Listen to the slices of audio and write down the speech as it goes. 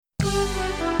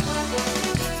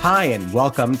Hi, and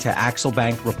welcome to Axel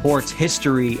Bank Reports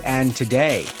History and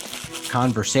Today.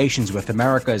 Conversations with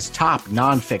America's top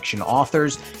nonfiction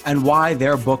authors and why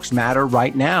their books matter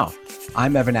right now.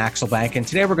 I'm Evan Axelbank, and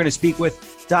today we're going to speak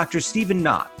with Dr. Stephen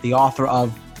Nott, the author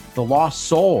of The Lost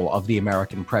Soul of the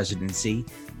American Presidency,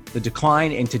 The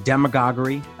Decline into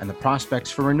Demagoguery, and the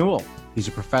Prospects for Renewal. He's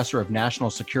a professor of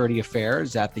national security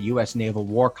affairs at the U.S. Naval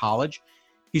War College.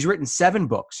 He's written 7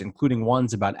 books, including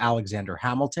ones about Alexander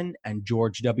Hamilton and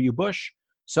George W. Bush.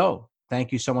 So,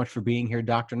 thank you so much for being here,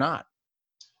 Dr. Nott.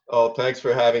 Oh, thanks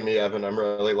for having me, Evan. I'm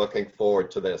really looking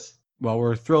forward to this. Well,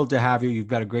 we're thrilled to have you. You've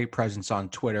got a great presence on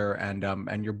Twitter,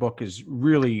 and your book is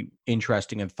really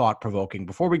interesting and thought-provoking.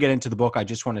 Before we get into the book, I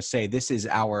just want to say this is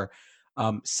our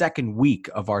second week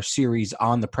of our series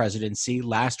on the presidency.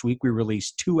 Last week, we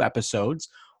released 2 episodes,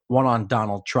 one on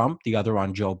Donald Trump, the other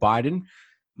on Joe Biden.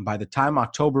 By the time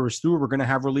October is through, we're going to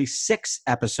have released 6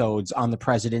 episodes on the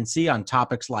presidency on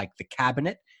topics like the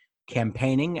cabinet,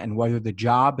 campaigning, and whether the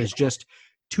job is just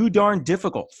too darn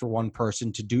difficult for one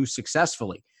person to do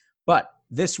successfully. But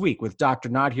this week with Dr.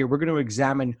 Nott here, we're going to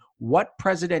examine what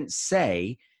presidents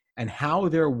say and how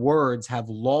their words have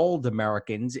lulled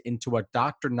Americans into what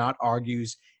Dr. Nott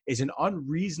argues is an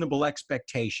unreasonable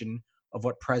expectation of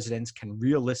what presidents can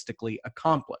realistically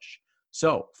accomplish.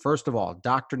 So, first of all,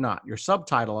 Dr. Nott, your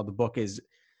subtitle of the book is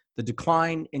The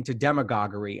Decline into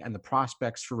Demagoguery and the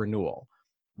Prospects for Renewal.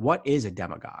 What is a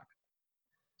demagogue?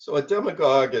 So a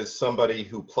demagogue is somebody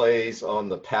who plays on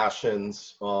the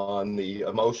passions, on the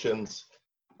emotions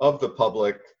of the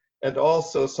public, and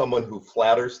also someone who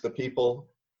flatters the people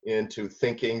into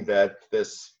thinking that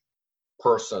this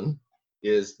person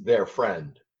is their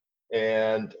friend.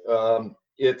 And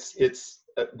it's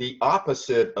the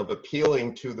opposite of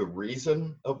appealing to the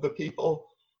reason of the people,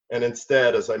 and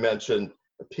instead, as I mentioned,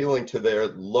 appealing to their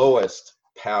lowest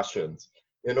passions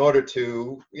in order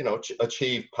to,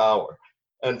 achieve power.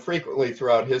 And frequently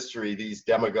throughout history, these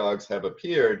demagogues have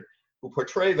appeared who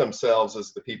portray themselves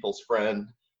as the people's friend,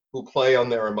 who play on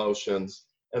their emotions,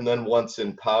 and then once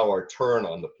in power, turn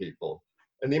on the people.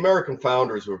 And the American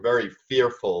founders were very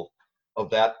fearful of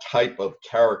that type of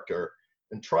character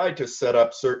and tried to set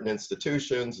up certain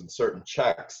institutions and certain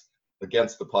checks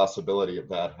against the possibility of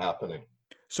that happening.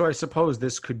 So I suppose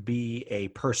this could be a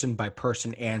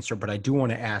person-by-person answer, but I do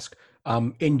want to ask,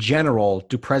 in general,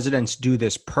 do presidents do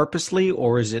this purposely,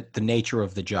 or is it the nature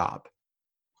of the job?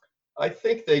 I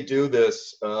think they do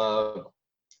this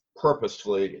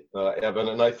purposefully, Evan,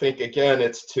 and I think, again,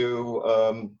 it's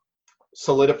to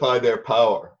solidify their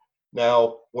power.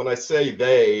 Now, when I say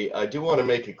they, I do want to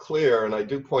make it clear, and I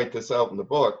do point this out in the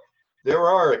book, there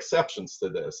are exceptions to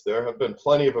this. There have been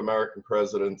plenty of American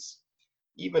presidents,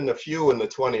 even a few in the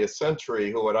 20th century,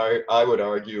 who I would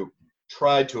argue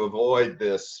tried to avoid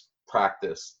this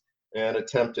practice and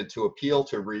attempted to appeal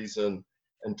to reason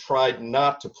and tried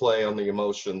not to play on the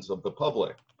emotions of the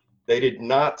public. They did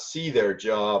not see their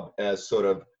job as sort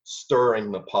of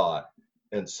stirring the pot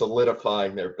and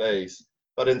solidifying their base,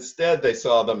 but instead they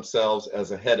saw themselves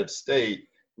as a head of state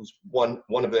whose one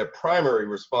of their primary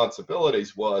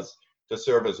responsibilities was to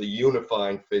serve as a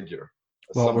unifying figure,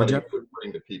 somebody who would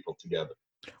bring the people together.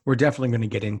 We're definitely going to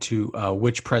get into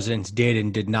which presidents did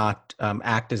and did not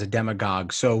act as a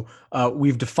demagogue. So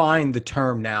we've defined the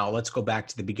term now. Let's go back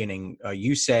to the beginning.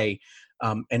 You say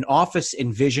an office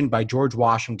envisioned by George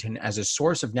Washington as a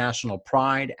source of national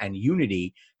pride and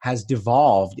unity has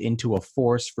devolved into a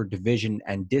force for division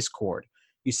and discord.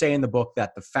 You say in the book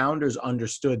that the founders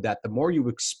understood that the more you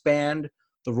expand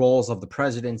the roles of the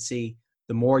presidency,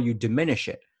 the more you diminish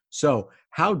it. So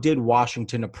how did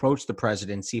Washington approach the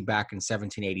presidency back in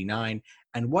 1789,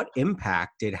 and what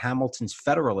impact did Hamilton's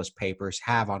Federalist Papers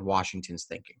have on Washington's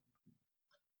thinking?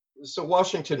 So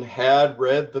Washington had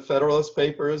read the Federalist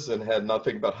Papers and had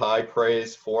nothing but high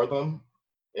praise for them.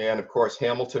 And of course,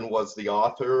 Hamilton was the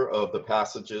author of the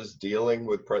passages dealing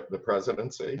with the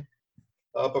presidency.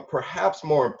 But perhaps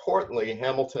more importantly,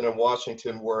 Hamilton and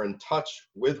Washington were in touch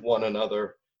with one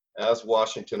another as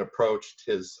Washington approached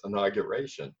his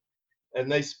inauguration. And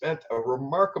they spent a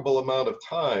remarkable amount of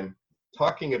time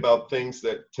talking about things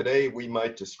that today we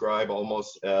might describe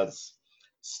almost as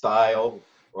style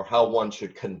or how one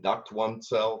should conduct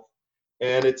oneself.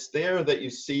 And it's there that you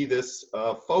see this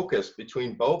focus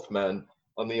between both men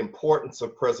on the importance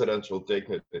of presidential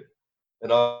dignity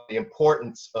and on the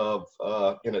importance of,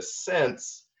 in a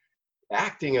sense,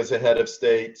 acting as a head of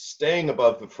state, staying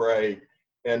above the fray,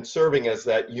 and serving as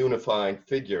that unifying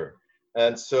figure.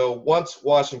 And so once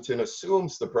Washington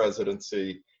assumes the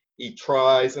presidency, he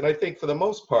tries, and I think for the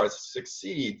most part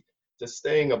succeed, to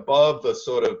staying above the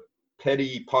sort of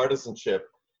petty partisanship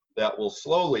that will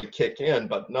slowly kick in,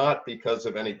 but not because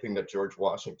of anything that George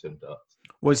Washington does.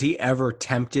 Was he ever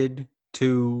tempted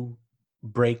to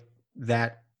break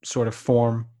that sort of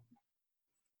form?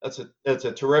 That's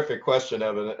a terrific question,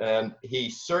 Evan, and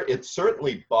it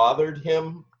certainly bothered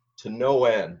him to no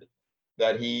end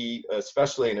that he,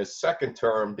 especially in his second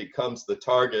term, becomes the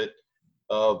target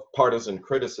of partisan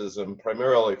criticism,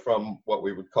 primarily from what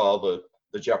we would call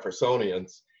the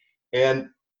Jeffersonians, and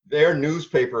their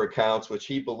newspaper accounts, which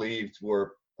he believed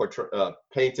were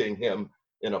painting him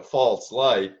in a false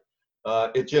light.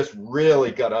 It just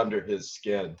really got under his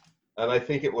skin. And I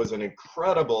think it was an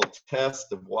incredible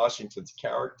test of Washington's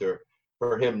character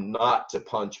for him not to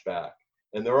punch back.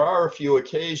 And there are a few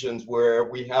occasions where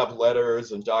we have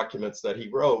letters and documents that he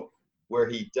wrote where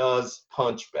he does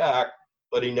punch back,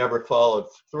 but he never followed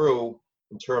through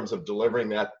in terms of delivering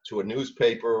that to a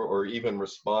newspaper or even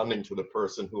responding to the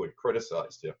person who had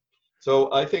criticized him.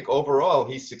 So I think overall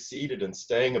he succeeded in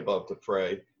staying above the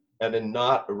fray and in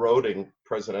not eroding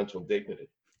presidential dignity.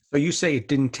 So you say it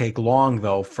didn't take long,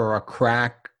 though, for a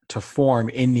crack to form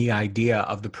in the idea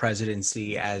of the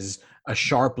presidency as a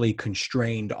sharply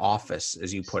constrained office,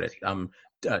 as you put it.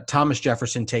 Thomas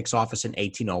Jefferson takes office in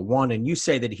 1801, and you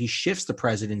say that he shifts the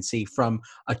presidency from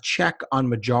a check on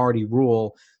majority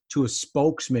rule to a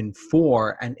spokesman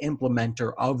for and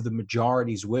implementer of the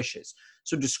majority's wishes.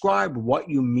 So describe what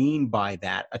you mean by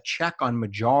that, a check on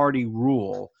majority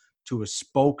rule to a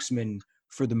spokesman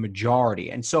for the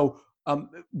majority. And so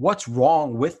what's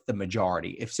wrong with the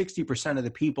majority? If 60% of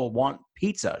the people want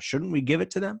pizza, shouldn't we give it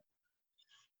to them?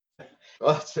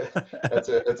 Well,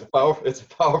 it's a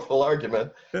powerful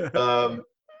argument.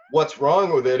 What's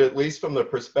wrong with it, at least from the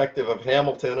perspective of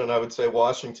Hamilton, and I would say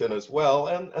Washington as well,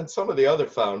 and some of the other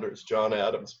founders, John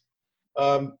Adams,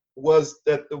 was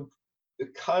that the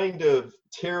kind of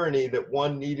tyranny that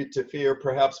one needed to fear,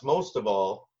 perhaps most of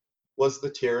all, was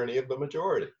the tyranny of the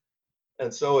majority.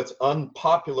 And so it's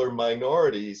unpopular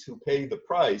minorities who pay the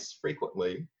price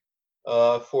frequently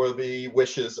for the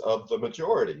wishes of the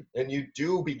majority. And you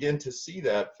do begin to see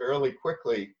that fairly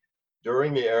quickly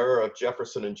during the era of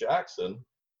Jefferson and Jackson,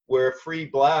 where free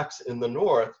blacks in the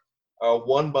North are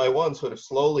one by one sort of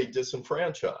slowly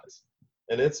disenfranchised.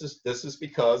 And this is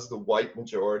because the white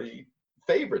majority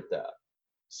favored that.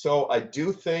 So I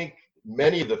do think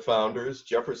many of the founders,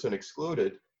 Jefferson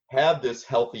excluded, had this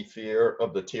healthy fear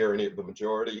of the tyranny of the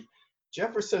majority.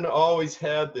 Jefferson always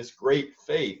had this great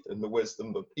faith in the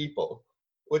wisdom of people,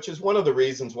 which is one of the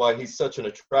reasons why he's such an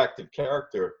attractive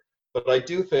character. But I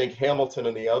do think Hamilton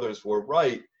and the others were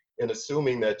right in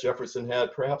assuming that Jefferson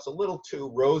had perhaps a little too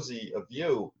rosy a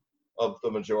view of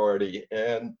the majority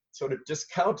and sort of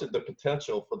discounted the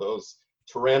potential for those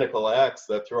tyrannical acts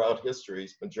that throughout history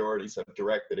majorities have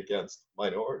directed against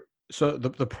minorities. So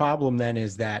the problem then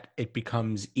is that it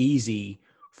becomes easy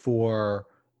for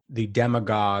the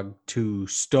demagogue to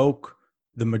stoke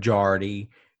the majority.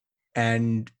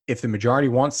 And if the majority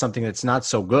wants something that's not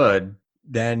so good,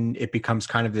 then it becomes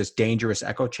kind of this dangerous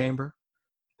echo chamber.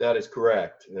 That is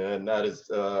correct. And that is,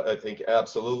 I think,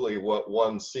 absolutely what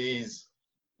one sees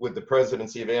with the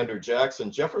presidency of Andrew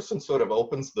Jackson. Jefferson sort of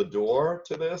opens the door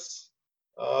to this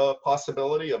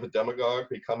possibility of a demagogue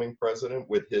becoming president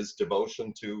with his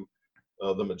devotion to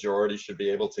the majority should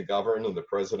be able to govern and the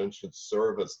president should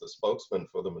serve as the spokesman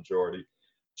for the majority.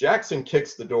 Jackson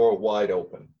kicks the door wide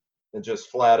open and just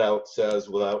flat out says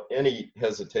without any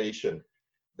hesitation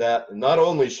that not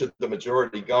only should the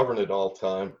majority govern at all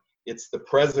time, it's the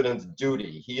president's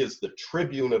duty. He is the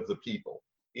tribune of the people.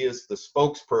 He is the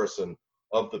spokesperson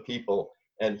of the people,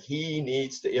 and he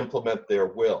needs to implement their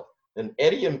will. And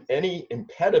any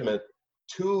impediment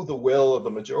to the will of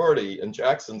the majority, in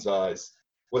Jackson's eyes,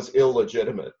 was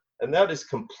illegitimate. And that is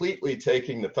completely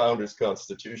taking the founders'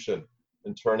 constitution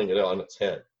and turning it on its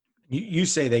head. You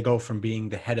say they go from being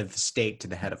the head of the state to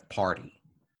the head of party.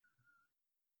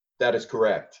 That is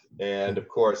correct. And of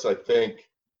course, I think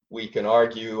we can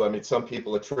argue, I mean, some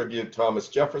people attribute Thomas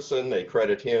Jefferson, they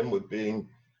credit him with being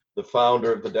the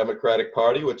founder of the Democratic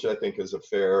Party, which I think is a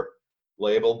fair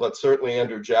label, but certainly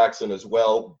Andrew Jackson as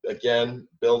well, again,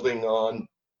 building on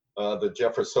the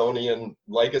Jeffersonian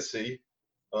legacy,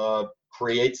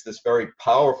 creates this very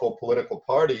powerful political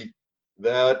party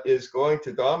that is going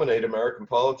to dominate American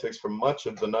politics for much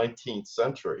of the 19th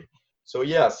century. So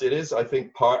yes, it is, I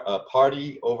think,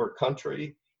 party over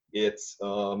country. It's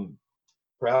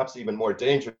perhaps even more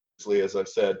dangerously, as I've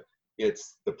said,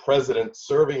 it's the president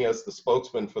serving as the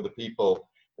spokesman for the people,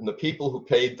 and the people who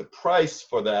paid the price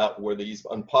for that were these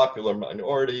unpopular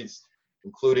minorities,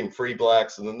 including free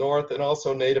blacks in the North and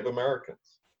also Native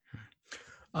Americans.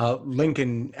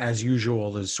 Lincoln, as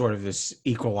usual, is sort of this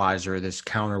equalizer, this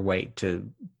counterweight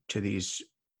to these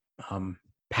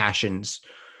passions.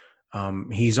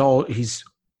 He's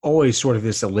always sort of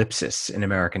this ellipsis in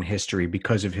American history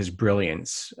because of his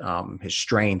brilliance, his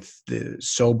strength, the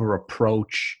sober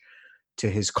approach to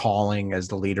his calling as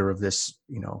the leader of this,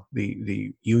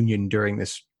 the Union during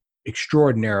this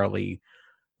extraordinarily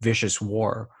vicious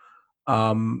war.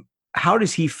 How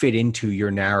does he fit into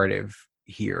your narrative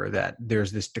here, that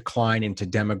there's this decline into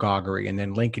demagoguery, and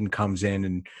then Lincoln comes in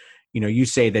and, you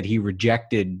say that he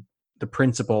rejected the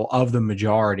principle of the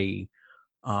majority,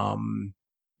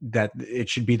 that it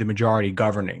should be the majority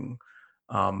governing,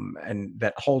 and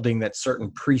that holding that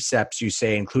certain precepts, you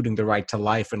say, including the right to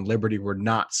life and liberty, were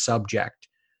not subject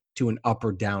to an up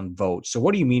or down vote. So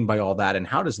what do you mean by all that? And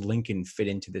how does Lincoln fit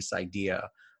into this idea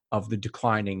of the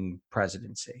declining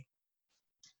presidency?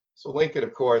 So Lincoln,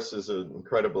 of course, is an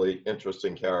incredibly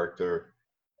interesting character.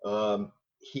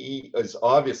 He is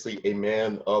obviously a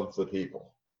man of the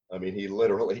people. I mean, he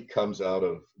literally comes out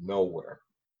of nowhere.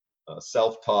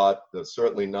 Self-taught,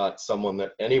 certainly not someone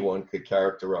that anyone could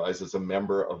characterize as a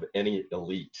member of any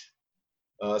elite.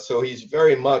 So he's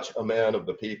very much a man of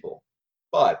the people.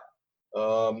 But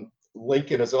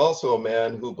Lincoln is also a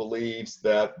man who believes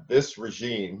that this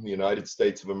regime, the United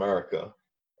States of America,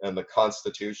 and the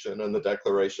Constitution and the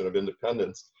Declaration of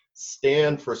Independence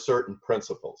stand for certain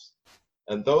principles.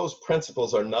 And those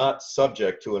principles are not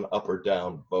subject to an up or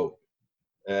down vote.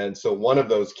 And so one of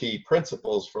those key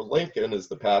principles for Lincoln is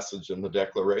the passage in the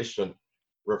Declaration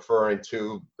referring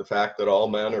to the fact that all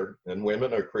men and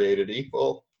women are created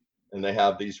equal, and they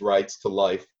have these rights to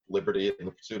life, liberty, and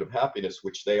the pursuit of happiness,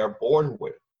 which they are born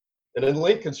with. And in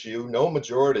Lincoln's view, no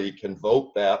majority can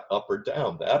vote that up or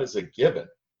down. That is a given.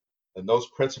 And those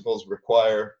principles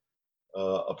require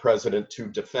a president to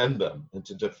defend them and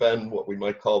to defend what we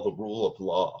might call the rule of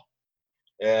law.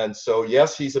 And so,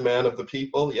 yes, he's a man of the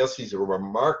people. Yes, he's a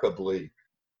remarkably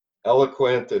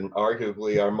eloquent and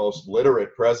arguably our most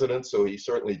literate president. So he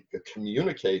certainly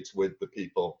communicates with the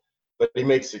people, but he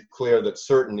makes it clear that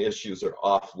certain issues are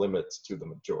off limits to the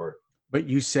majority. But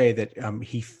you say that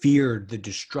he feared the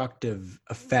destructive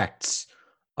effects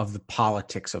of the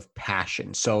politics of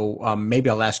passion. So maybe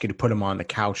I'll ask you to put him on the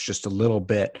couch just a little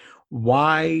bit.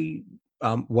 Why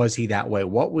was he that way?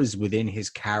 What was within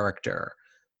his character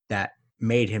that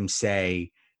made him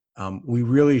say, we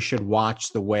really should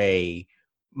watch the way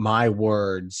my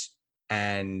words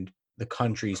and the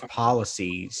country's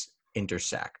policies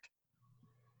intersect?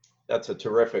 That's a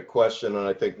terrific question, and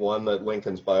I think one that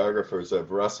Lincoln's biographers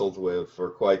have wrestled with for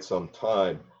quite some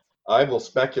time. I will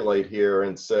speculate here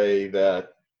and say that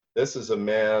this is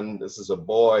a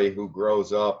boy who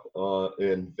grows up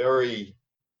in very,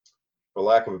 for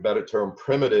lack of a better term,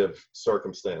 primitive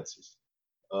circumstances.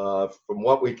 From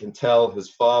what we can tell,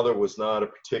 his father was not a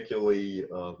particularly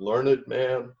learned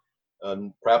man,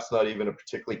 and perhaps not even a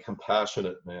particularly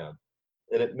compassionate man.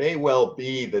 And it may well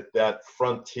be that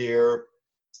frontier,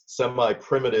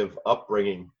 semi-primitive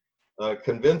upbringing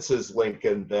convinces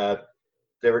Lincoln that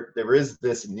there is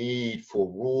this need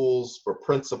for rules, for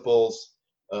principles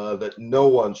that no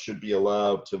one should be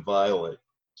allowed to violate.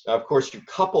 Now, of course, you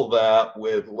couple that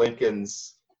with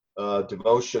Lincoln's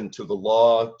devotion to the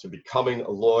law, to becoming a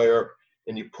lawyer,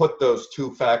 and you put those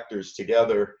two factors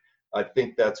together, I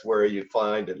think that's where you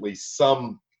find at least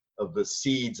some of the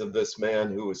seeds of this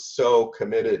man who is so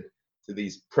committed to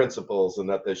these principles and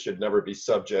that they should never be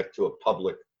subject to a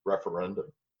public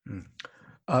referendum.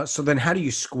 So then how do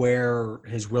you square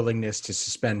his willingness to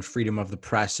suspend freedom of the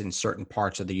press in certain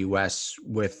parts of the U.S.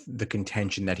 with the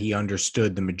contention that he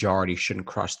understood the majority shouldn't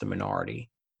crush the minority?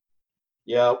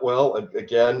 Yeah, well,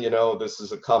 again, this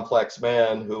is a complex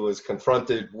man who is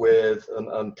confronted with an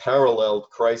unparalleled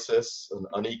crisis, an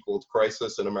unequaled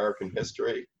crisis in American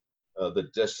history, the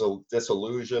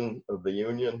dissolution of the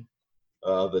Union,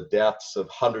 the deaths of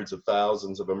hundreds of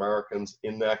thousands of Americans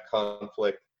in that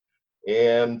conflict.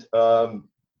 And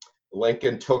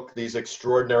Lincoln took these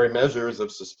extraordinary measures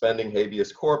of suspending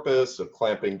habeas corpus, of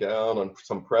clamping down on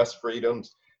some press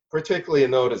freedoms, particularly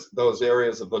in those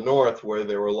areas of the North where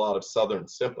there were a lot of Southern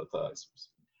sympathizers.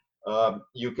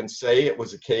 You can say it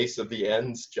was a case of the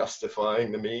ends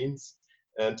justifying the means,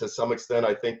 and to some extent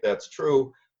I think that's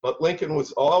true, but Lincoln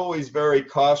was always very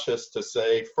cautious to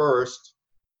say, first,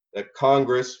 that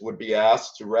Congress would be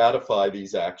asked to ratify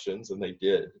these actions, and they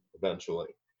did eventually.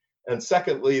 And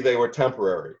secondly, they were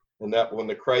temporary, and that when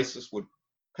the crisis would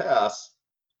pass,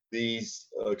 these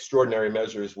extraordinary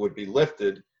measures would be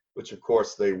lifted, which of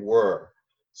course they were.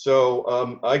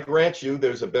 So I grant you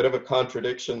there's a bit of a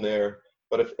contradiction there,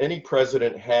 but if any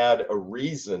president had a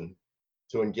reason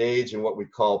to engage in what we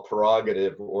call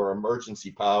prerogative or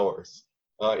emergency powers.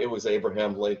 It was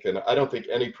Abraham Lincoln. I don't think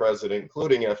any president,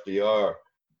 including FDR,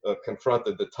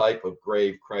 confronted the type of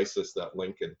grave crisis that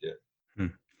Lincoln did.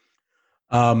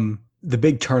 The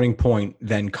big turning point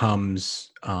then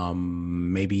comes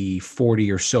maybe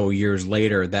 40 or so years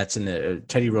later. That's in the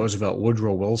Teddy Roosevelt,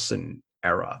 Woodrow Wilson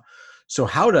era. So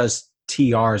how does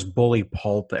TR's bully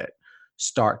pulpit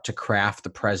start to craft the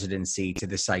presidency to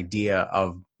this idea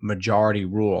of majority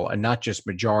rule, and not just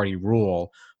majority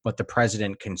rule, but the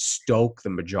president can stoke the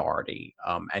majority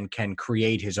and can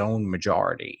create his own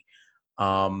majority?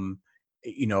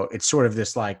 It's sort of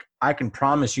this like, I can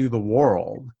promise you the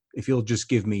world if you'll just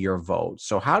give me your vote.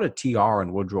 So how did TR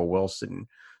and Woodrow Wilson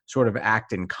sort of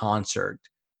act in concert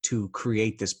to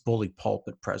create this bully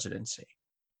pulpit presidency?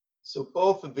 So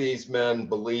both of these men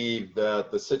believed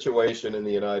that the situation in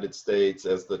the United States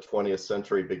as the 20th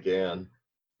century began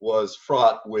was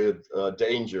fraught with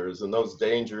dangers, and those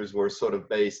dangers were sort of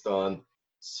based on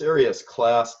serious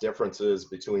class differences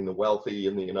between the wealthy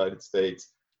in the United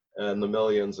States and the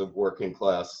millions of working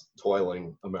class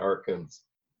toiling Americans.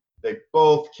 They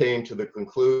both came to the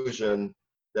conclusion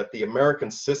that the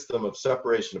American system of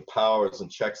separation of powers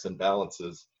and checks and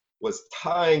balances was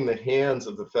tying the hands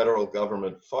of the federal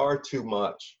government far too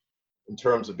much in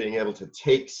terms of being able to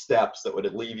take steps that would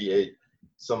alleviate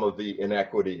some of the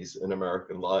inequities in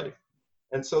American life.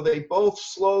 And so they both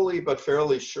slowly but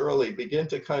fairly surely begin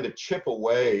to kind of chip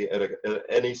away at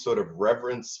any sort of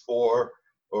reverence for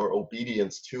or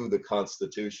obedience to the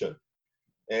Constitution,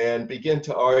 and begin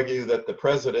to argue that the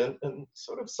president, and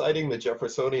sort of citing the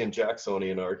Jeffersonian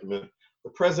Jacksonian argument, the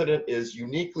president is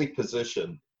uniquely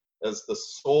positioned as the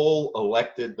sole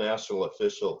elected national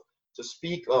official to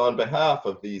speak on behalf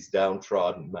of these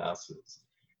downtrodden masses.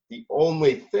 The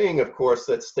only thing, of course,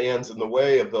 that stands in the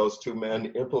way of those two men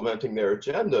implementing their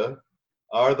agenda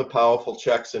are the powerful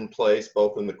checks in place,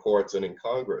 both in the courts and in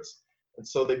Congress. And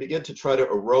so they begin to try to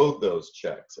erode those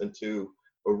checks and to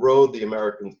erode the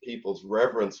American people's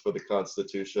reverence for the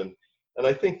Constitution. And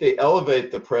I think they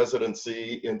elevate the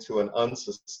presidency into an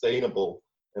unsustainable,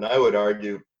 and I would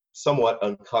argue, somewhat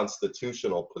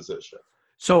unconstitutional position.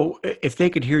 So if they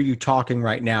could hear you talking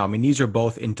right now, I mean, these are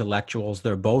both intellectuals,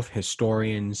 they're both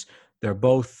historians, they're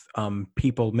both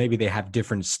people, maybe they have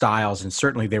different styles, and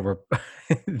certainly they were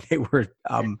they were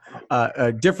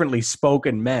differently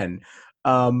spoken men.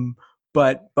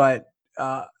 But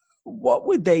what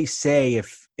would they say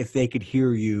if they could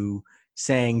hear you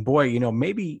saying, boy,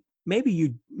 maybe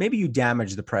you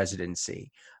damaged the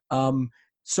presidency?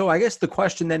 So I guess the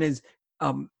question then is,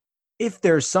 if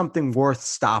there's something worth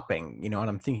stopping, and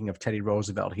I'm thinking of Teddy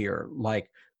Roosevelt here,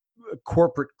 like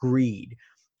corporate greed,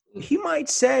 he might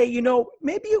say,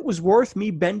 maybe it was worth me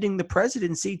bending the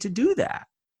presidency to do that.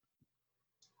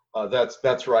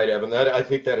 That's right, Evan. I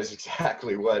think that is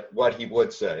exactly what he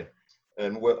would say.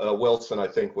 And Wilson, I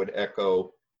think, would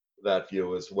echo that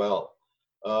view as well.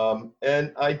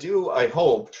 And I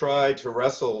hope, try to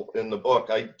wrestle in the book.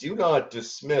 I do not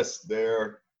dismiss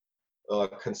their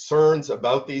concerns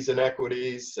about these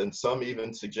inequities, and some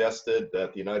even suggested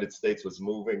that the United States was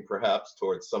moving perhaps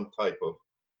towards some type of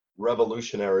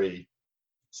revolutionary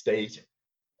state.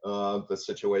 The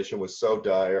situation was so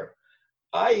dire.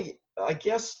 I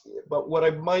guess, but what I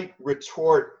might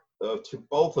retort to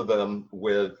both of them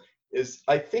with is,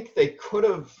 I think they could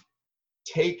have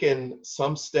taken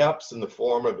some steps in the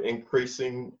form of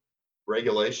increasing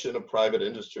regulation of private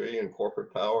industry and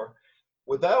corporate power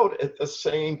without at the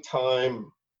same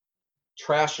time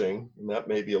trashing, and that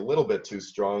may be a little bit too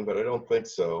strong, but I don't think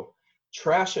so,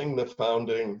 trashing the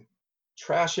founding,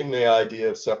 trashing the idea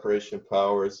of separation of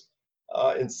powers,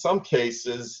 in some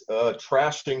cases,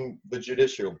 trashing the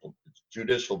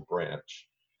judicial branch.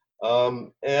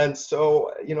 And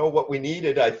so, what we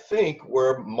needed, I think,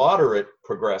 were moderate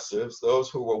progressives, those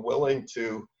who were willing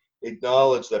to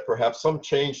acknowledge that perhaps some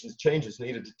changes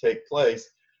needed to take place.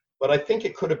 But I think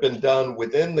it could have been done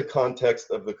within the context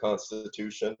of the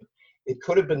Constitution. It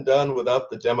could have been done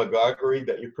without the demagoguery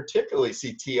that you particularly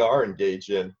see TR engage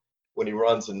in when he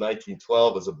runs in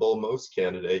 1912 as a Bull Moose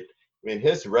candidate. I mean,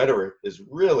 his rhetoric is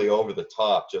really over the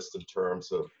top just in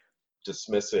terms of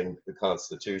dismissing the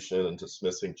Constitution and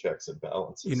dismissing checks and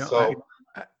balances.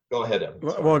 Go ahead, Evan.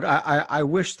 Well, I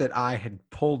wish that I had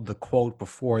pulled the quote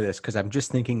before this, because I'm just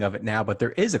thinking of it now. But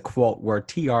there is a quote where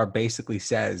TR basically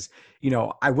says,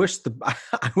 I wish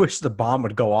the bomb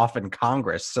would go off in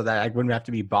Congress so that I wouldn't have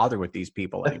to be bothered with these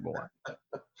people anymore.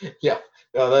 Yeah,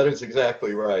 no, that is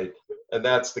exactly right. And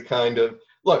that's the kind of,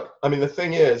 look, I mean, the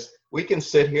thing is, we can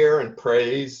sit here and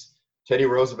praise Teddy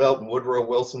Roosevelt and Woodrow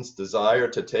Wilson's desire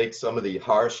to take some of the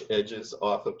harsh edges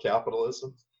off of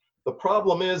capitalism. The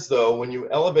problem is, though, when you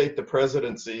elevate the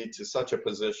presidency to such a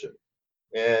position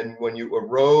and when you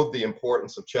erode the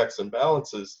importance of checks and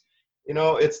balances,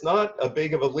 it's not a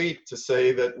big of a leap to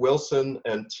say that Wilson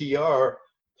and TR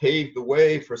paved the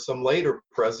way for some later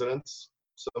presidents,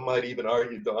 some might even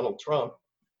argue Donald Trump,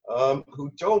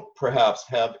 who don't perhaps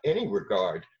have any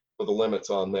regard for the limits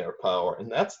on their power.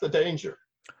 And that's the danger.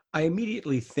 I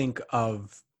immediately think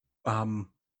of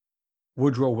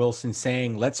Woodrow Wilson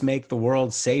saying, let's make the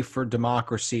world safe for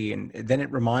democracy. And then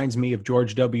it reminds me of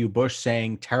George W. Bush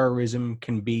saying terrorism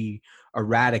can be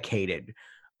eradicated.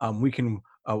 We can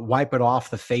wipe it off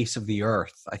the face of the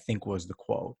earth, I think was the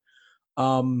quote.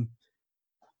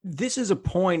 This is a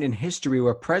point in history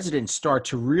where presidents start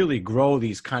to really grow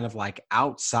these kind of like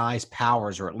outsized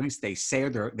powers, or at least they say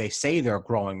they're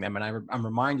growing them. And I'm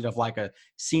reminded of like a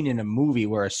scene in a movie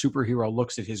where a superhero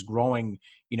looks at his growing,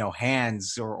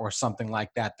 hands or something like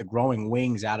that, the growing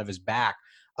wings out of his back.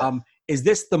 Is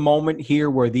this the moment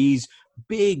here where these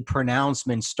big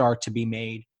pronouncements start to be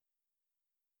made?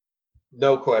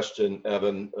 No question,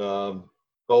 Evan.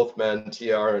 Both men,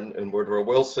 TR and Woodrow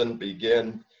Wilson,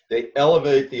 they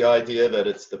elevate the idea that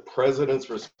it's the president's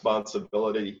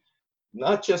responsibility,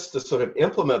 not just to sort of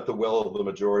implement the will of the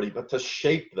majority, but to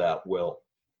shape that will.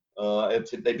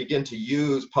 They begin to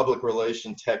use public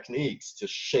relation techniques to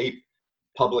shape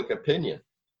public opinion.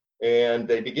 And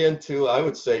they begin to, I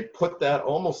would say, put that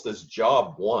almost as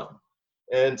job one.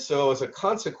 And so as a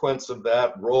consequence of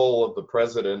that role of the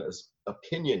president as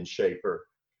opinion shaper,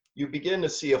 you begin to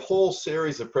see a whole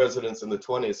series of presidents in the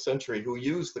 20th century who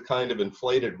use the kind of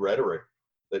inflated rhetoric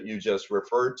that you just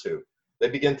referred to. They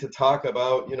begin to talk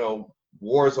about,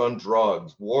 wars on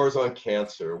drugs, wars on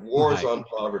cancer, wars on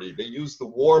poverty. They use the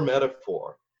war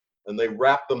metaphor and they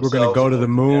wrap themselves. We're going to go to the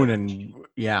moon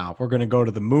we're going to go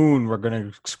to the moon. We're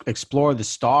going to explore the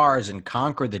stars and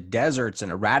conquer the deserts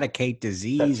and eradicate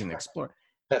disease and explore.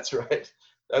 That's right.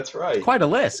 That's right. It's quite a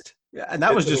list. Yeah, and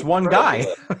that was just one guy,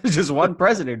 just one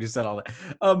president who said all that.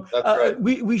 That's right.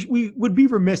 We would be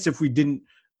remiss if we didn't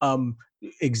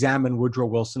examine Woodrow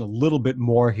Wilson a little bit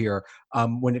more here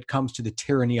when it comes to the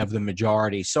tyranny of the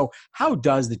majority. So how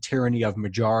does the tyranny of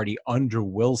majority under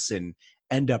Wilson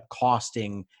end up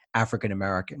costing African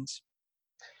Americans?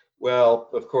 Well,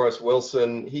 of course,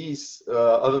 Wilson, he's,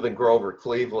 other than Grover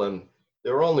Cleveland,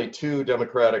 there were only two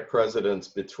Democratic presidents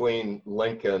between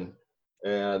Lincoln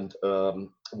and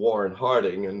Warren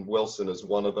Harding, and Wilson is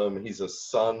one of them. He's a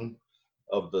son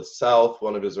of the South.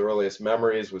 One of his earliest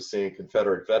memories was seeing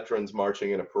Confederate veterans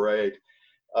marching in a parade.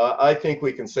 I think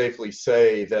we can safely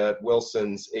say that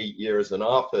Wilson's 8 years in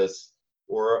office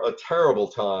were a terrible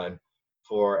time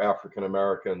for African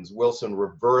Americans. Wilson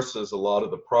reverses a lot of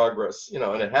the progress,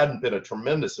 and it hadn't been a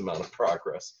tremendous amount of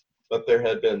progress, but there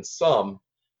had been some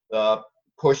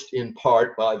pushed in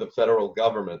part by the federal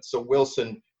government. So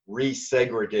Wilson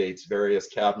resegregates various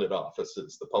cabinet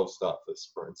offices, the post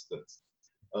office, for instance.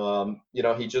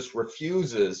 He just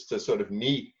refuses to sort of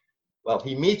meet. Well,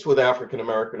 he meets with African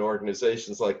American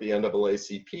organizations like the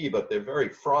NAACP, but they're very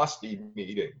frosty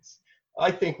meetings.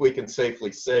 I think we can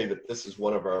safely say that this is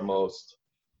one of our most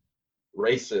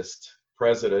racist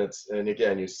presidents. And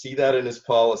again, you see that in his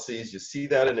policies. You see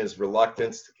that in his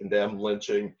reluctance to condemn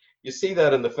lynching. You see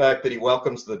that in the fact that he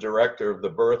welcomes the director of The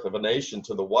Birth of a Nation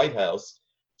to the White House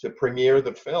to premiere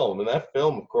the film. And that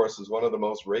film, of course, is one of the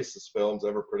most racist films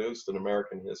ever produced in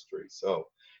American history. So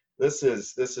this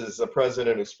is a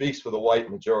president who speaks for the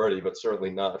white majority, but certainly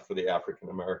not for the African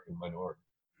American minority.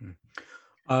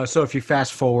 So if you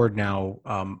fast forward now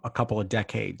a couple of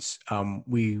decades,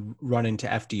 we run into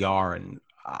FDR, and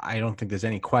I don't think there's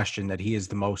any question that he is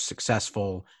the most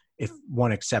successful, if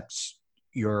one accepts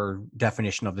your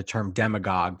definition of the term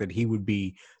demagogue, that he would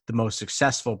be the most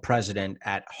successful president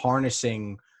at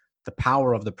harnessing the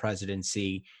power of the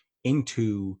presidency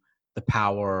into the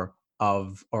power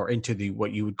of, or into the,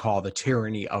 what you would call the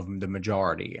tyranny of the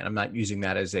majority. And I'm not using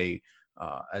that as a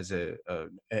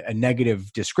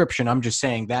negative description. I'm just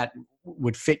saying that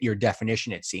would fit your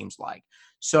definition, it seems like.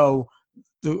 So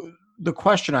the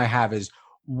question I have is,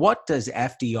 what does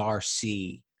FDR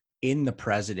see in the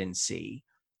presidency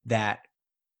that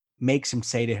makes him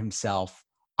say to himself,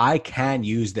 I can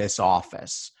use this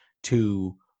office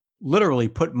to literally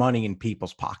put money in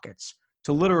people's pockets,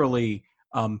 to literally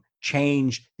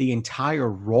change the entire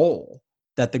role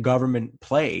that the government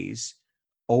plays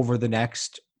over the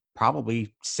next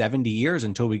probably 70 years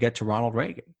until we get to Ronald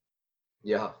Reagan?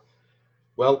 Yeah.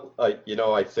 Well,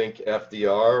 I think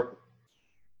FDR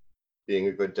being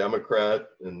a good Democrat.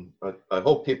 And I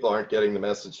hope people aren't getting the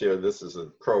message here. This is a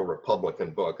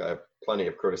pro-Republican book. I have plenty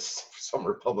of criticism for some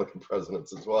Republican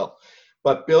presidents as well.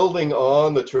 But building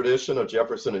on the tradition of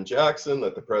Jefferson and Jackson,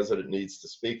 that the president needs to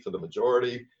speak for the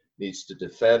majority, needs to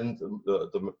defend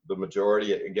the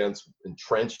majority against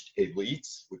entrenched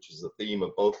elites, which is the theme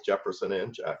of both Jefferson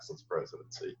and Jackson's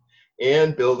presidency,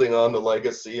 and building on the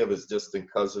legacy of his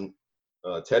distant cousin,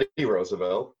 Teddy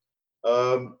Roosevelt.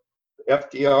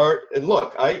 FDR, and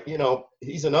look,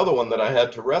 he's another one that I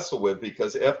had to wrestle with,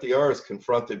 because FDR is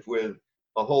confronted with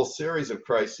a whole series of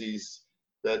crises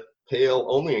that pale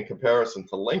only in comparison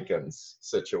to Lincoln's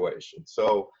situation.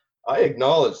 So I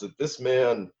acknowledge that this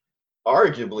man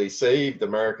arguably saved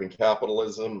American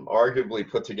capitalism, arguably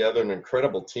put together an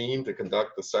incredible team to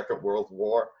conduct the Second World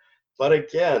War. But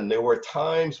again, there were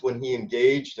times when he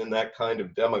engaged in that kind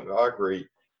of demagoguery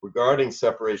regarding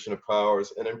separation of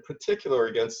powers, and in particular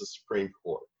against the Supreme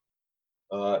Court,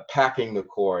 packing the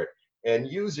court, and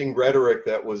using rhetoric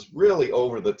that was really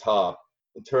over the top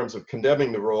in terms of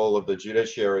condemning the role of the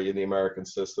judiciary in the American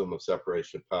system of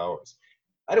separation of powers.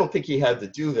 I don't think he had to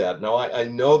do that. Now, I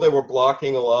know they were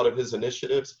blocking a lot of his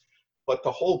initiatives, but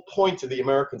the whole point of the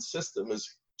American system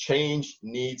is change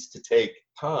needs to take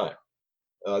time.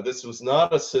 This was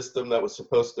not a system that was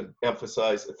supposed to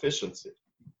emphasize efficiency.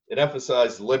 It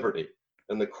emphasized liberty,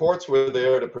 and the courts were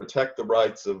there to protect the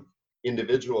rights of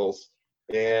individuals.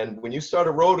 And when you start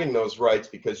eroding those rights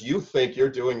because you think you're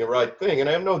doing the right thing, and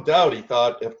I have no doubt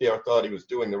FDR thought he was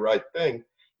doing the right thing,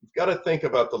 you've got to think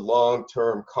about the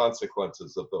long-term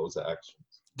consequences of those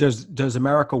actions. Does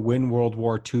America win World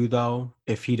War II, though,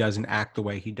 if he doesn't act the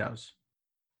way he does?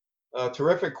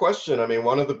 Terrific question. I mean,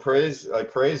 I praise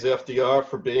FDR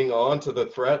for being on to the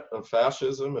threat of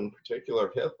fascism, in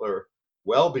particular Hitler,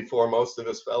 well before most of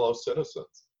his fellow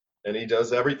citizens. And he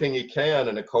does everything he can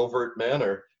in a covert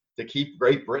manner to keep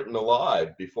Great Britain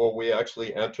alive before we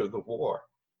actually enter the war.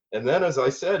 And then, as I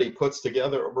said, he puts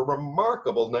together a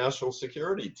remarkable national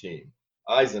security team,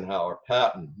 Eisenhower,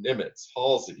 Patton, Nimitz,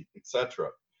 Halsey, etc.,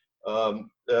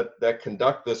 that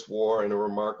conduct this war in a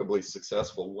remarkably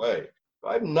successful way.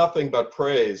 I have nothing but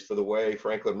praise for the way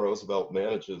Franklin Roosevelt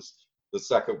manages the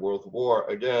Second World War.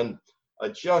 Again, I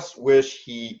just wish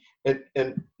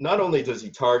and not only does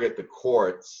he target the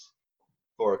courts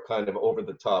for a kind of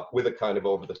over-the-top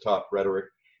rhetoric,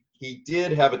 he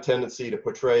did have a tendency to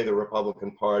portray the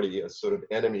Republican Party as sort of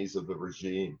enemies of the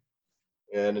regime.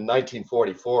 And in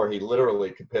 1944, he literally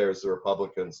compares the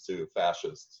Republicans to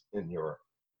fascists in Europe.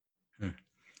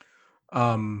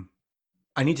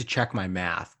 I need to check my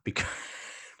math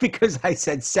because I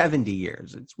said 70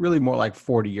 years. It's really more like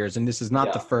 40 years. And this is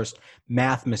not the first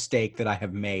math mistake that I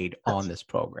have made on this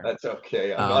program. That's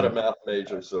okay. I'm not a math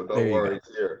major, so don't worry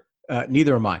here.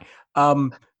 Neither am I.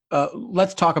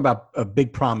 Let's talk about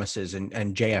big promises and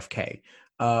JFK.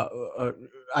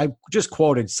 I just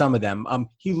quoted some of them.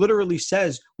 He literally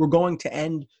says we're going to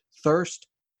end thirst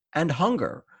and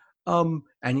hunger.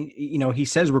 And he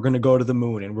says we're going to go to the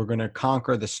moon and we're going to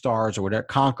conquer the stars, or whatever,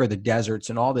 conquer the deserts,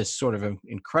 and all this sort of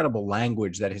incredible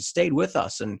language that has stayed with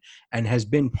us and has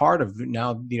been part of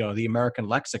now, the American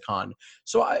lexicon.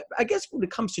 So I guess when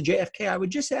it comes to JFK, I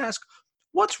would just ask,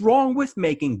 what's wrong with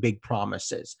making big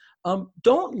promises?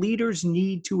 Don't leaders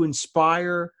need to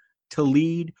inspire to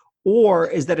lead, or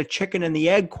is that a chicken and the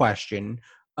egg question?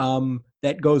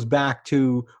 That goes back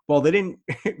to, well,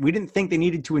 we didn't think they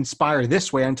needed to inspire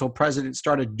this way until presidents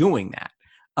started doing that.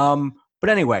 But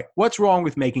anyway, what's wrong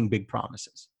with making big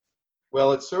promises?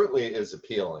 Well, it certainly is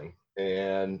appealing.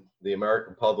 And the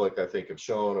American public, I think, have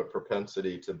shown a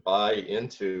propensity to buy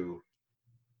into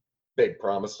big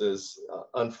promises.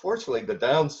 Unfortunately, the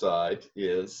downside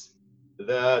is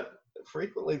that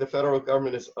frequently the federal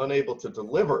government is unable to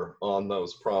deliver on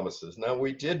those promises. Now,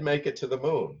 we did make it to the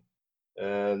moon.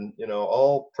 And,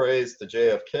 all praise to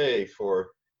JFK for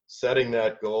setting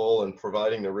that goal and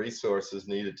providing the resources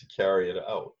needed to carry it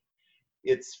out.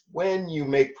 It's when you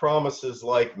make promises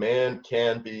like man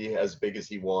can be as big as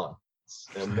he wants,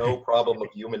 and no problem of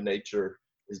human nature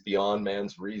is beyond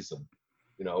man's reason.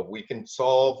 We can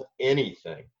solve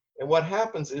anything. And what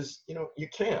happens is, you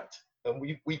can't. And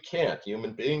we can't.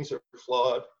 Human beings are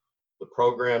flawed. The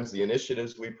programs, the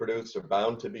initiatives we produce are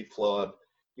bound to be flawed.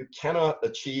 You cannot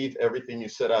achieve everything you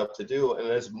set out to do. And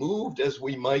as moved as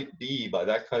we might be by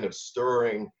that kind of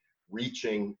stirring,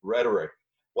 reaching rhetoric,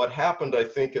 what happened, I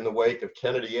think, in the wake of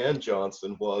Kennedy and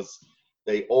Johnson was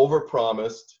they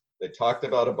overpromised. They talked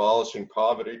about abolishing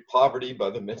poverty by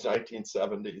the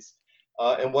mid-1970s.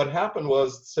 And what happened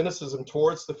was cynicism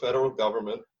towards the federal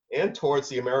government and towards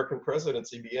the American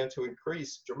presidency began to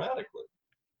increase dramatically.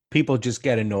 People just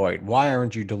get annoyed. Why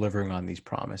aren't you delivering on these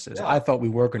promises? I Yeah, thought we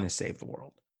were going to save the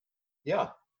world. yeah,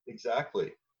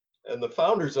 exactly. And the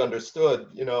founders understood,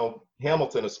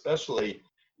 Hamilton especially,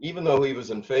 even though he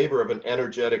was in favor of an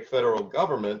energetic federal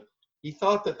government, he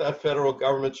thought that that federal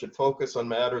government should focus on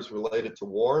matters related to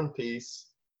war and peace,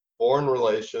 foreign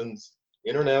relations,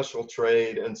 international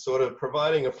trade, and sort of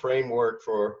providing a framework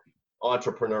for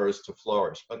entrepreneurs to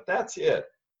flourish. But that's it.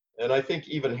 And I think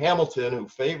even Hamilton, who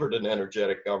favored an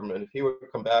energetic government, if he would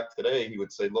come back today, he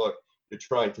would say, look, you're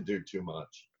trying to do too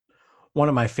much. One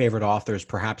of my favorite authors,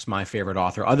 perhaps my favorite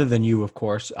author, other than you, of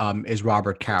course, is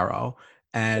Robert Caro.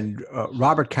 And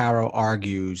Robert Caro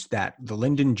argues that the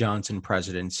Lyndon Johnson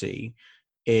presidency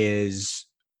is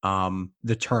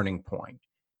the turning point.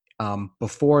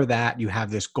 Before that, you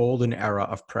have this golden era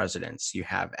of presidents. You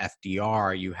have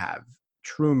FDR, you have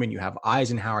Truman, you have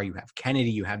Eisenhower, you have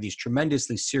Kennedy, you have these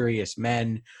tremendously serious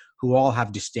men who all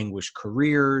have distinguished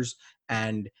careers,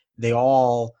 and they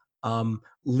all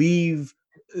leave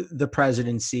the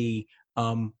presidency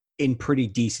in pretty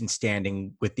decent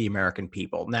standing with the American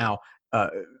people. Now, uh,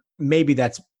 maybe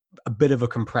that's a bit of a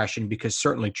compression because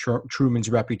certainly Truman's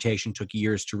reputation took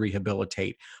years to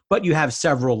rehabilitate. But you have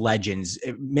several legends,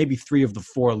 maybe three of the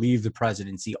four leave the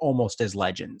presidency almost as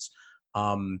legends.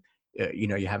 You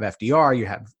have FDR, you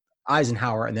have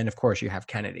Eisenhower, and then, of course, you have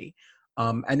Kennedy.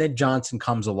 And then Johnson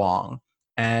comes along,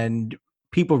 and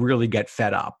people really get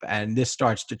fed up. And this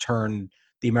starts to turn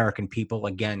the American people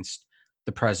against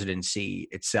the presidency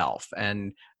itself.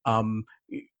 And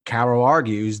Caro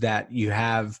argues that you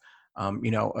have,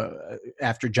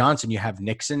 after Johnson, you have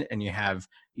Nixon, and you have,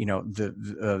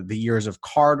 the years of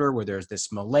Carter, where there's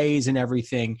this malaise and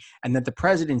everything, and that the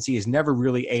presidency is never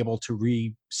really able to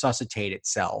resuscitate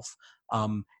itself,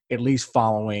 at least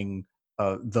following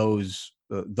those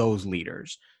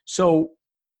leaders. So,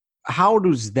 how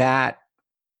does that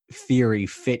theory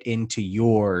fit into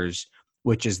yours,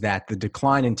 which is that the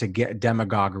decline into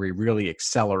demagoguery really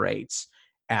accelerates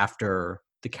after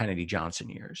the Kennedy Johnson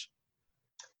years?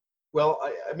 Well,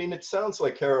 I mean, it sounds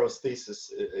like Caro's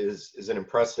thesis is an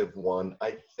impressive one.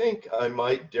 I think I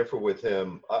might differ with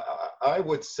him. I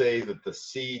would say that the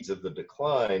seeds of the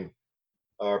decline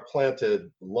are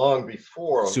planted long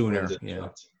before Sooner, Lyndon yeah.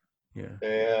 Johnson. Yeah.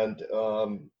 And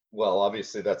well,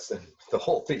 obviously that's the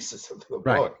whole thesis of the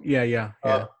Right. book. Yeah.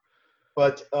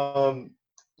 But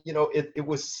it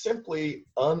was simply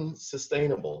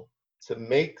unsustainable to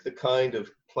make the kind of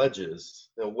pledges.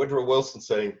 Woodrow Wilson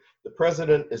saying the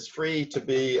president is free to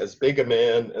be as big a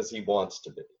man as he wants to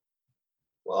be.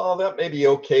 Well, that may be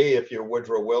okay if you're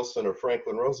Woodrow Wilson or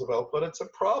Franklin Roosevelt, but it's a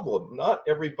problem. Not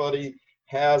everybody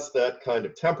has that kind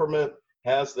of temperament,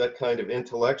 has that kind of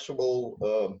intellectual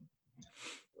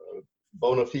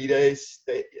bona fides.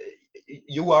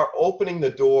 You are opening the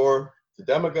door to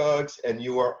demagogues, and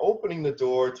you are opening the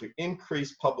door to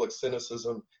increased public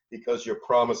cynicism because you're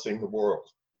promising the world,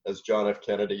 as John F.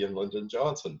 Kennedy and Lyndon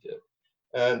Johnson did.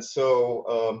 And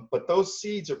so, but those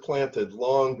seeds are planted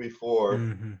long before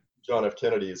John F.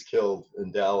 Kennedy is killed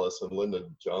in Dallas and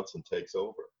Lyndon Johnson takes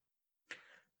over.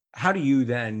 How do you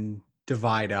then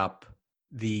divide up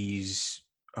these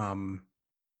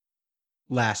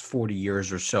last 40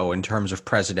 years or so in terms of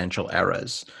presidential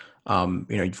eras?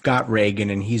 You've got Reagan,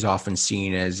 and he's often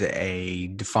seen as a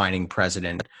defining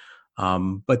president.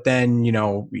 But then,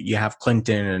 you have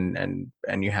Clinton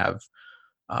and you have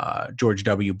George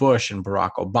W. Bush and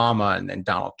Barack Obama and then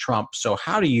Donald Trump. So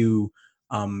how do you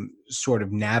sort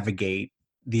of navigate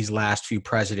these last few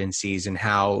presidencies and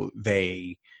how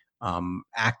they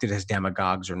acted as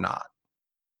demagogues or not?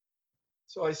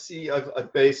 So I see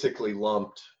I've basically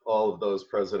lumped all of those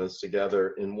presidents together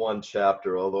in one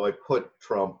chapter, although I put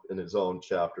Trump in his own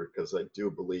chapter because I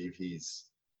do believe he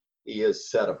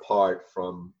is set apart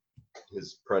from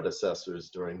his predecessors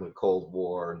during the Cold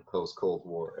War and post-Cold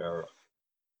War era.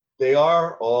 They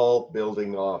are all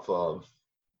building off of,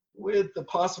 with the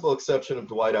possible exception of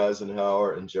Dwight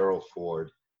Eisenhower and Gerald Ford,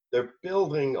 they're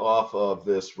building off of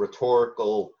this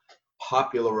rhetorical,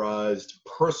 popularized,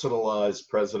 personalized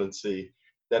presidency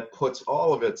that puts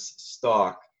all of its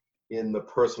stock in the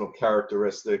personal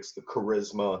characteristics, the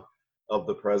charisma of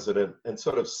the president, and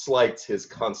sort of slights his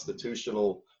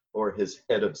constitutional or his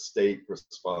head of state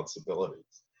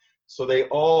responsibilities. So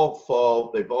they've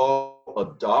all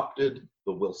adopted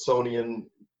the Wilsonian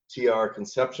TR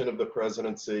conception of the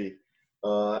presidency.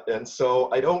 And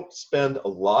so I don't spend a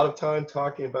lot of time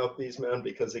talking about these men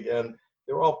because, again,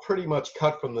 they're all pretty much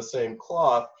cut from the same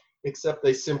cloth, except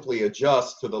they simply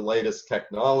adjust to the latest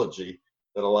technology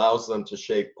that allows them to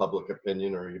shape public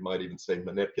opinion, or you might even say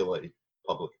manipulate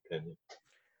public opinion.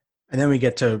 And then we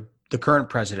get to The current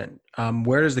president.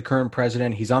 Where does the current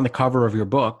president, he's on the cover of your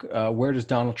book, where does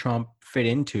Donald Trump fit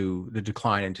into the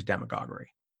decline into demagoguery?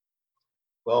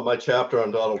 Well, my chapter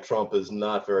on Donald Trump is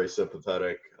not very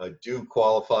sympathetic. I do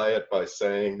qualify it by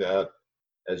saying that,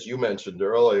 as you mentioned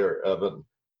earlier, Evan,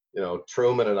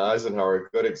 Truman and Eisenhower are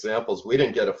good examples. We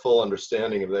didn't get a full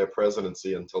understanding of their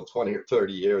presidency until 20 or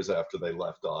 30 years after they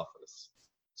left office.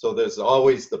 So there's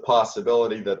always the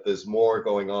possibility that there's more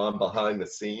going on behind the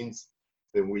scenes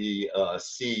than we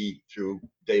see through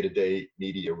day-to-day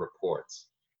media reports.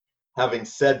 Having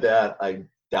said that, I'm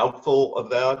doubtful of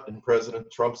that in President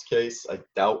Trump's case. I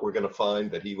doubt we're going to find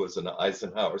that he was an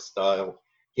Eisenhower-style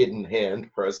hidden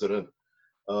hand president.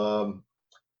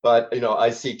 But I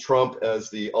see Trump as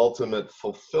the ultimate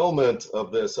fulfillment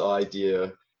of this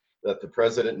idea that the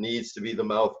president needs to be the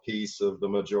mouthpiece of the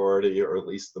majority, or at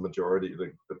least the majority of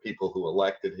the people who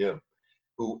elected him,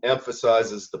 who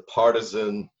emphasizes the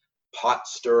partisan,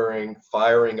 pot-stirring,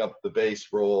 firing up the base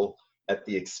role at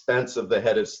the expense of the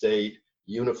head of state,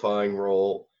 unifying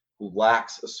role, who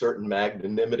lacks a certain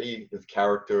magnanimity of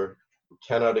character, who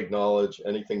cannot acknowledge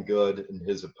anything good in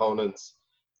his opponents.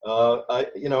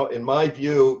 In my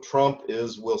view, Trump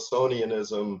is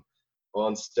Wilsonianism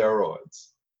on steroids.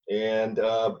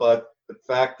 But the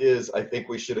fact is, I think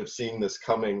we should have seen this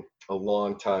coming a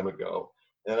long time ago.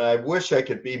 And I wish I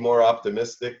could be more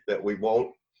optimistic that we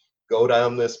won't go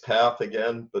down this path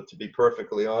again. But to be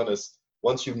perfectly honest,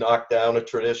 once you knock down a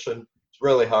tradition, it's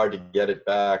really hard to get it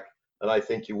back. And I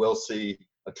think you will see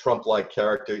a Trump-like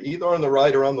character either on the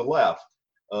right or on the left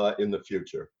in the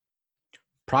future.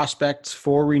 Prospects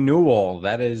for renewal.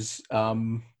 That is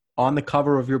on the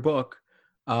cover of your book.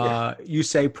 You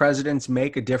say presidents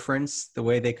make a difference. The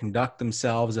way they conduct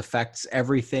themselves affects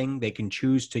everything. They can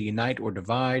choose to unite or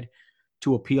divide,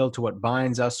 to appeal to what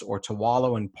binds us, or to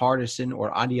wallow in partisan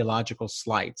or ideological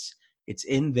slights. It's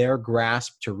in their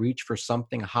grasp to reach for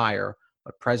something higher,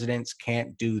 but presidents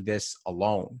can't do this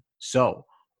alone. So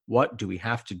what do we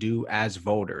have to do as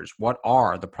voters? What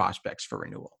are the prospects for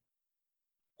renewal?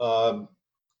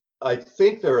 I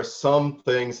think there are some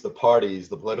things the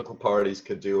political parties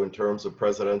could do in terms of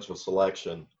presidential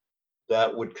selection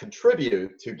that would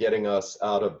contribute to getting us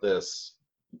out of this,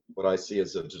 what I see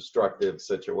as a destructive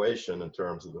situation in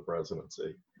terms of the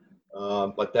presidency.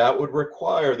 But that would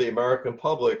require the American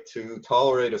public to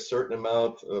tolerate a certain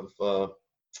amount of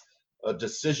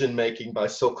decision-making by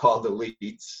so-called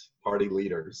elites, party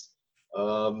leaders.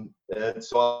 And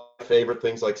so I favor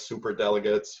things like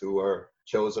superdelegates who are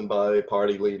chosen by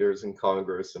party leaders in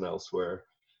Congress and elsewhere.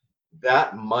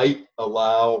 That might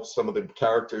allow some of the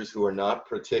characters who are not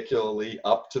particularly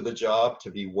up to the job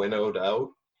to be winnowed out.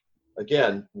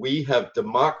 Again, we have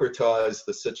democratized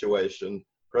the situation,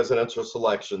 presidential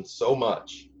selection, so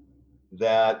much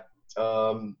that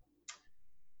the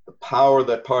power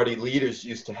that party leaders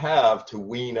used to have to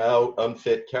wean out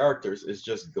unfit characters is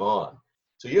just gone.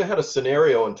 So you had a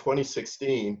scenario in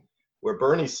 2016 where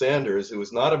Bernie Sanders, who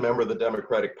was not a member of the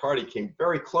Democratic Party, came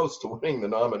very close to winning the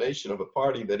nomination of a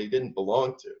party that he didn't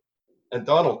belong to. And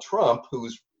Donald Trump,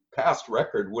 whose past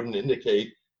record wouldn't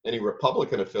indicate any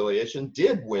Republican affiliation,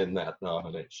 did win that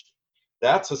nomination.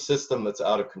 That's a system that's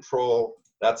out of control.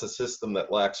 That's a system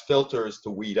that lacks filters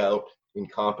to weed out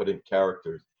incompetent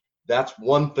characters. That's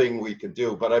one thing we could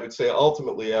do. But I would say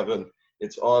ultimately, Evan,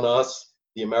 it's on us,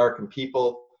 the American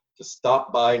people, to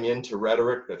stop buying into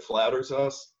rhetoric that flatters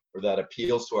us or that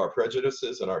appeals to our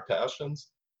prejudices and our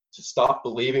passions, to stop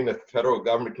believing that the federal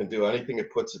government can do anything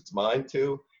it puts its mind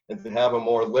to, and to have a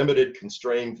more limited,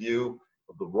 constrained view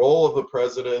of the role of the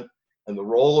president and the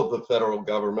role of the federal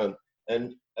government,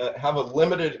 and have a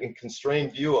limited and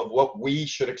constrained view of what we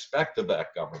should expect of that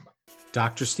government.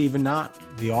 Dr. Stephen Knott,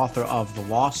 the author of The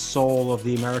Lost Soul of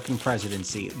the American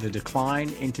Presidency, The Decline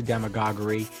into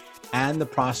Demagoguery, and the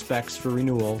Prospects for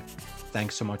Renewal.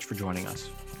 Thanks so much for joining us.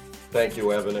 Thank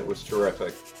you, Evan. It was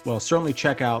terrific. Well, certainly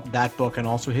check out that book and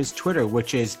also his Twitter,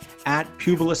 which is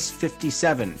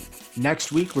 @Publius57.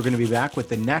 Next week, we're going to be back with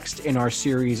the next in our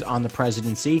series on the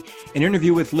presidency, an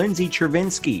interview with Lindsay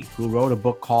Chervinsky, who wrote a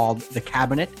book called The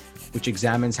Cabinet, which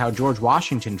examines how George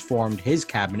Washington formed his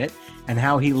cabinet and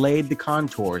how he laid the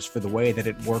contours for the way that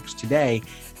it works today.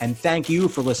 And thank you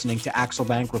for listening to Axel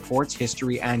Bank Reports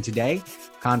History and Today,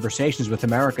 conversations with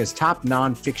America's top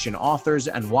nonfiction authors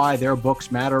and why their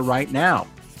books matter right now.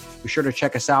 Be sure to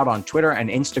check us out on Twitter and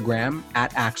Instagram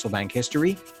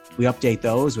 @AxelBankHistory. We update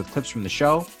those with clips from the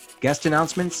show, guest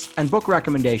announcements, and book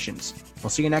recommendations. We'll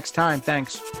see you next time.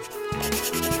 Thanks.